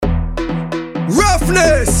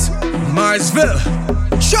Roughness, Marzville,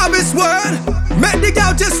 Travis word, make the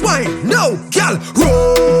gal just whine. No, gal,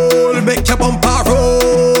 roll, make your bumper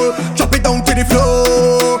roll. Drop it down to the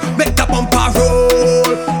floor, make the bumper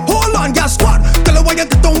roll. Hold on, gal, squat. Tell her why you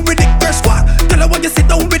get down with it, girl, squat. Tell her why you sit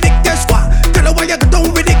down with it, girl, squat. Tell her why you get down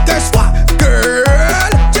with it, girl, squat.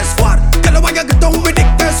 Girl, just squat. Tell her why you get down with it,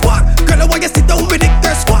 girl, squat. Tell her why you sit down with it,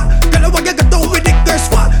 girl, squat. Tell her why you get down with it, girl,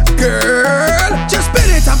 squat. Girl, just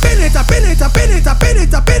spin it, I spin it, I spin it, I spin it, I spin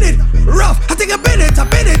it, I spin it. Rough, I think I spin it, I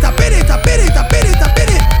spin it, I spin it, I spin it, I spin it, I spin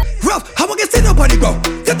it. Rough, how I get sit up on the ground,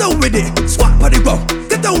 get down with it, squat on the ground,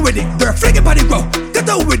 get down with it, girl, flick it on the ground, get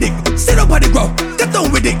down with it, sit up on the ground, get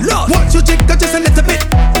down with it, Lord. Watch your jiggle just a little bit,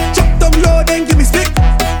 drop down low, then give me stick,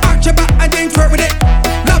 arch your back and then twerk with it.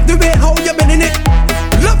 Love the way how you bending it,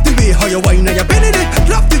 love the way how you whine and you bending it,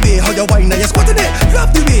 love the way how you whine and you squatting it,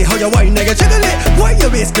 love the way how you whine and you jiggle it. Why you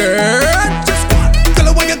waist, girl? Just squat. Tell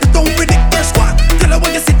her why you get down with it, girl, squat. Tell her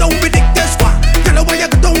why you sit down with it, girl, squat. Tell her why you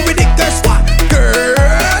get down with it, girl, squat.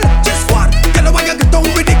 Girl, just squat. Tell her why you get down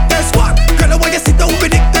with it, girl, squat. Tell her why you sit down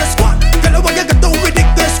with it, girl, squat. Tell her why you get down with it,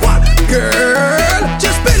 girl, squat. Girl,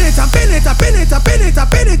 just spin it, I spin it, I spin it.